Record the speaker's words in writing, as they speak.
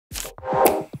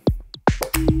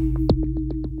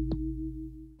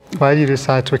Why did you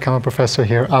decide to become a professor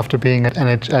here after being at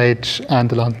NHH and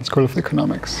the London School of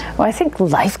Economics? Well, I think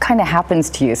life kind of happens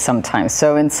to you sometimes.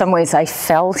 So in some ways I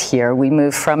fell here. We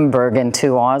moved from Bergen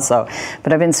to Oslo,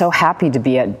 but I've been so happy to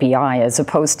be at BI as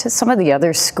opposed to some of the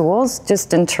other schools,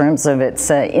 just in terms of its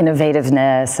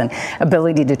innovativeness and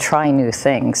ability to try new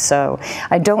things. So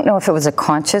I don't know if it was a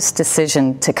conscious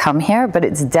decision to come here, but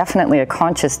it's definitely a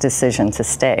conscious decision to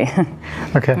stay.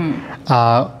 Okay.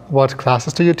 What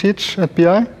classes do you teach at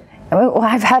BI? Well,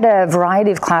 I've had a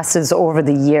variety of classes over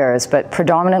the years, but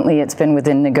predominantly it's been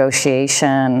within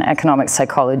negotiation, economic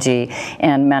psychology,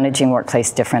 and managing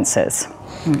workplace differences.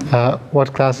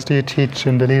 What classes do you teach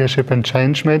in the leadership and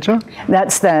change major?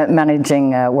 That's the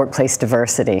managing workplace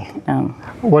diversity.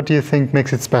 What do you think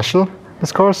makes it special,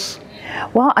 this course?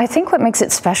 Well, I think what makes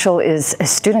it special is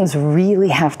students really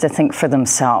have to think for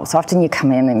themselves. Often you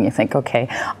come in and you think, okay,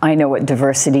 I know what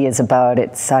diversity is about.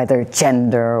 It's either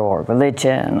gender or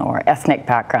religion or ethnic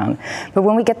background. But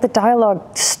when we get the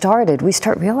dialogue started, we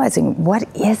start realizing, what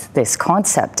is this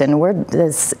concept and where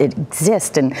does it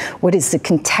exist and what is the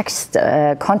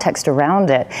context around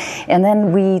it? And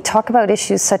then we talk about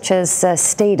issues such as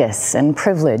status and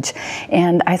privilege.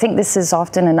 And I think this is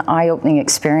often an eye-opening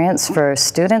experience for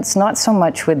students, not so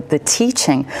much with the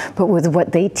teaching, but with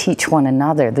what they teach one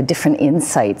another, the different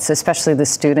insights, especially the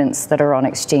students that are on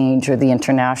exchange or the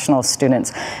international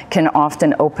students, can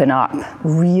often open up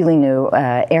really new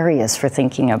areas for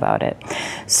thinking about it.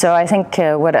 So I think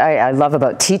what I love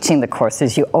about teaching the course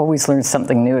is you always learn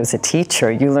something new as a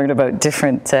teacher. You learn about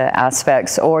different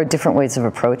aspects or different ways of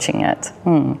approaching it.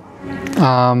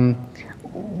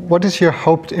 What is your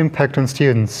hoped impact on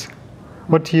students?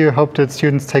 What do you hope that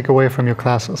students take away from your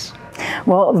classes?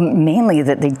 Well, mainly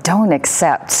that they don't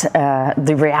accept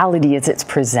the reality as it's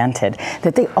presented,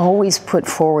 that they always put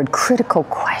forward critical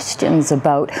questions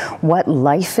about what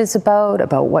life is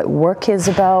about what work is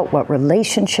about, what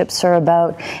relationships are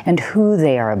about, and who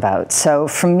they are about. So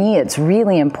for me, it's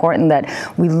really important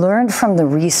that we learn from the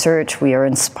research, we are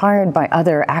inspired by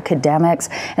other academics,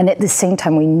 and at the same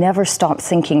time, we never stop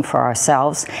thinking for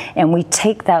ourselves, and we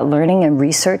take that learning and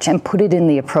research and put it in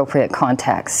the appropriate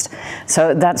context.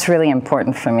 So that's really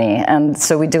important for me. And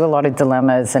so we do a lot of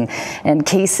dilemmas and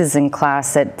cases in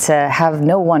class that have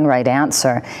no one right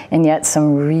answer, and yet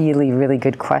some really, really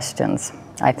good questions,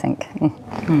 I think.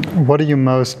 What are you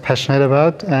most passionate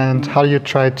about, and how do you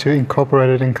try to incorporate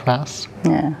it in class?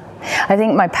 Yeah. I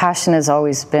think my passion has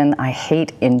always been, I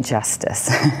hate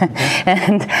injustice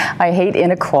and I hate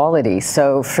inequality.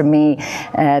 So for me,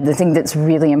 the thing that's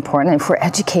really important, if we're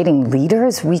educating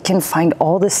leaders, we can find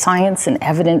all the science and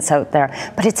evidence out there,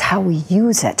 but it's how we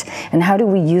use it. And how do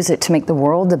we use it to make the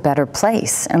world a better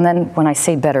place? And then when I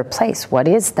say better place, what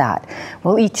is that?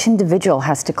 Well, each individual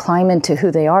has to climb into who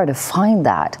they are to find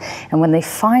that. And when they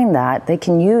find that, they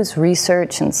can use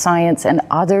research and science and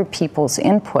other people's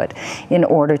input in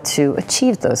order to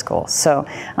achieve those goals. So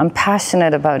I'm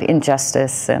passionate about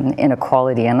injustice and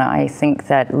inequality, and I think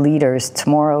that leaders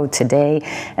tomorrow, today,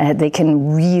 they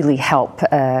can really help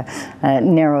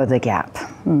narrow the gap.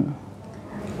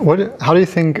 How do you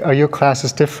think are your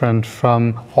classes different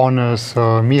from honors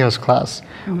or Mia's class?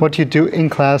 What do you do in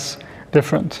class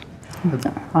different?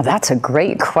 Oh, that's a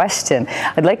great question.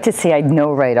 I'd like to say I'd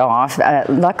know right off.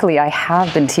 Luckily, I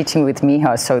have been teaching with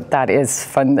Miha, so that is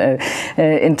fun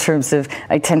in terms of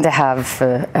I tend to have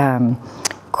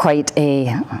quite a,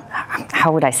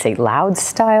 how would I say, loud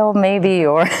style maybe,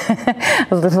 or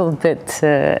a little bit,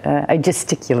 I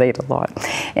gesticulate a lot.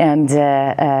 And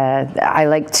I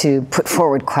like to put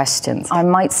forward questions. I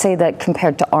might say that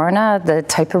compared to ARNA, the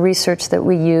type of research that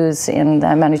we use in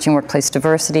managing workplace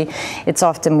diversity, it's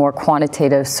often more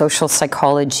quantitative, social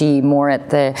psychology, more at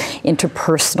the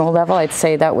interpersonal level. I'd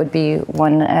say that would be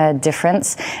one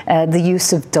difference. The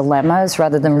use of dilemmas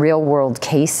rather than real world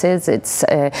cases. It's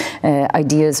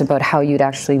ideas about how you'd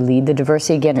actually lead the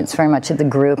diversity. Again, it's very much at the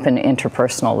group and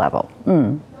interpersonal level.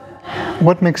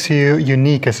 What makes you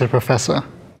unique as a professor?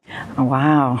 Oh,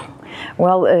 wow.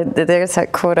 Well, there's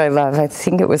that quote I love. I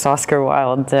think it was Oscar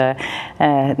Wilde.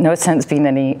 No sense being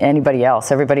anybody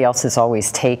else. Everybody else is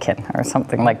always taken, or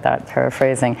something like that,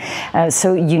 paraphrasing.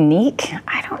 So unique,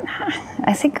 I don't know.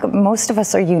 I think most of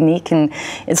us are unique, and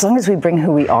as long as we bring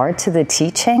who we are to the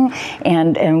teaching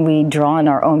and we draw on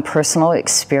our own personal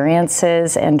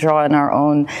experiences and draw on our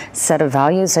own set of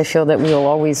values, I feel that we will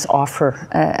always offer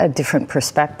a different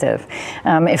perspective.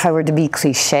 If I were to be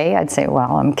cliche, I'd say,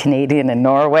 well, I'm Canadian in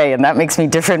Norway, and that makes me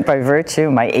different by virtue.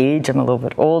 My age, I'm a little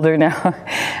bit older now.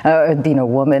 Being a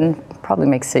woman probably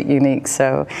makes it unique.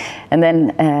 So, and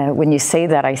then when you say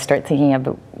that, I start thinking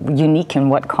about unique in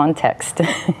what context?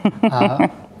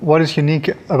 What is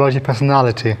unique about your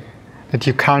personality that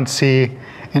you can't see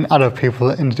in other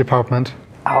people in the department?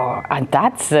 Oh,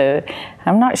 that's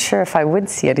I'm not sure if I would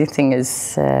see anything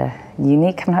as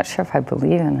unique. I'm not sure if I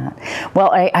believe in that.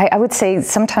 Well, I would say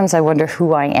sometimes I wonder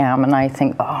who I am, and I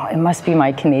think, oh, it must be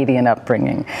my Canadian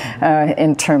upbringing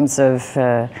in terms of,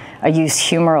 I use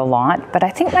humor a lot, but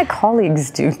I think my colleagues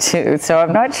do too, so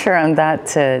I'm not sure I'm that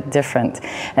different.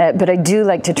 But I do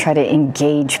like to try to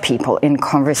engage people in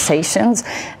conversations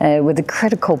with a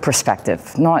critical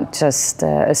perspective, not just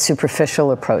a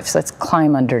superficial approach. Let's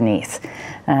climb underneath.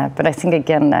 But I think,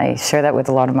 again, I share that with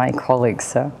a lot of my colleagues.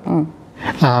 So.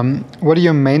 What are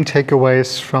your main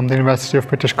takeaways from the University of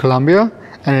British Columbia,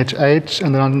 NHH,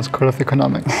 and the London School of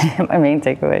Economics? My main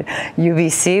takeaway.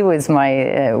 UBC was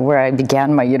my where I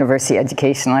began my university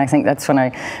education. I think that's when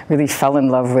I really fell in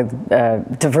love with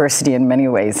diversity in many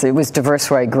ways. It was diverse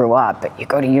where I grew up, but you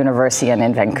go to university, and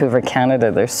in Vancouver,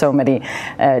 Canada, there's so many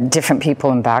different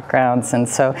people and backgrounds, and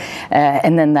so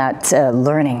and then that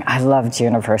learning. I loved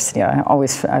university.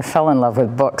 I fell in love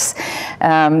with books.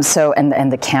 So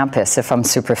and the campus, if I'm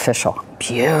superficial,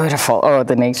 beautiful. Oh,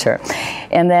 the nature.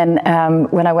 And then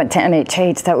when I went to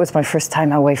NHH, that was my first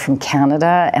time away from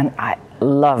Canada, and I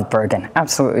love Bergen,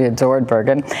 absolutely adored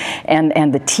Bergen.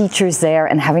 And the teachers there,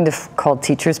 and having to call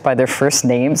teachers by their first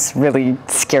names really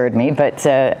scared me, but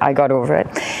I got over it.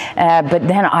 But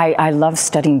then I love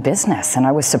studying business, and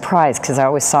I was surprised because I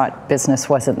always thought business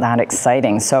wasn't that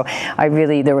exciting. So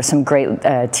there were some great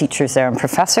teachers there and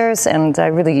professors, and I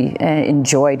really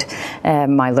enjoyed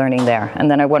my learning there. And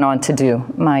then I went on to do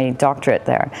my doctorate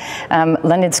there.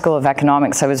 London School of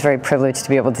Economics, I was very privileged to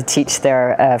be able to teach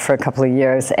there for a couple of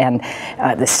years, and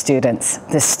the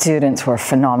students were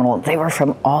phenomenal. They were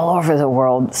from all over the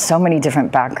world, so many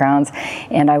different backgrounds,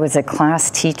 and I was a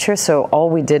class teacher, so all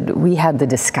we had the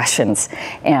discussions,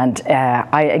 and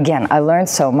I learned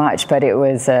so much, but it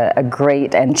was a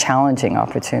great and challenging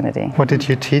opportunity. What did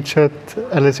you teach at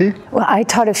LSE? Well, I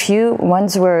taught a few.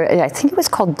 Ones were, I think it was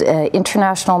called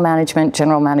International Management,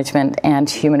 General Management, and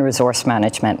Human Resource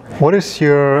Management. What is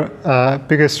your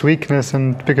biggest weakness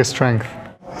and biggest strength?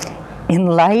 In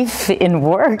life, in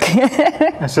work.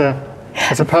 as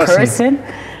a person?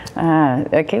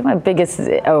 Okay, my biggest,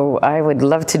 I would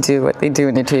love to do what they do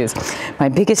in interviews. My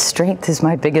biggest strength is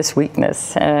my biggest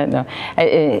weakness. No.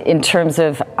 In terms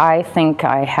of, I think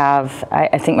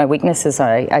my weakness is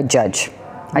I judge.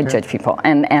 I judge people,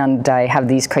 and I have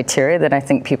these criteria that I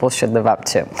think people should live up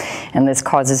to. And this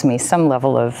causes me some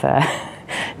level of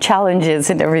challenges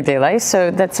in everyday life,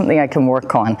 so that's something I can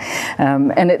work on.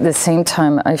 And at the same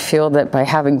time, I feel that by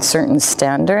having certain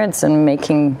standards and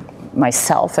making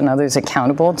myself and others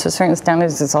accountable to certain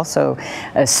standards is also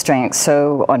a strength.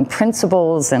 So on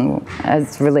principles and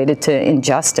as related to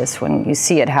injustice, when you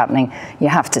see it happening, you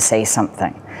have to say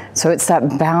something. So it's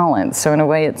that balance. So in a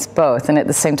way it's both, and at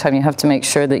the same time you have to make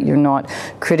sure that you're not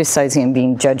criticizing and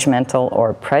being judgmental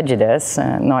or prejudiced,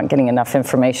 not getting enough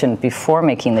information before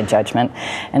making the judgment.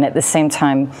 And at the same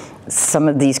time, some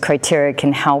of these criteria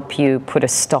can help you put a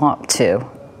stop to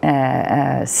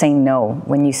saying no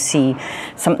when you see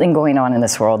something going on in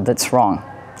this world that's wrong.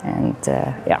 And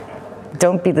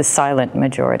don't be the silent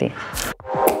majority.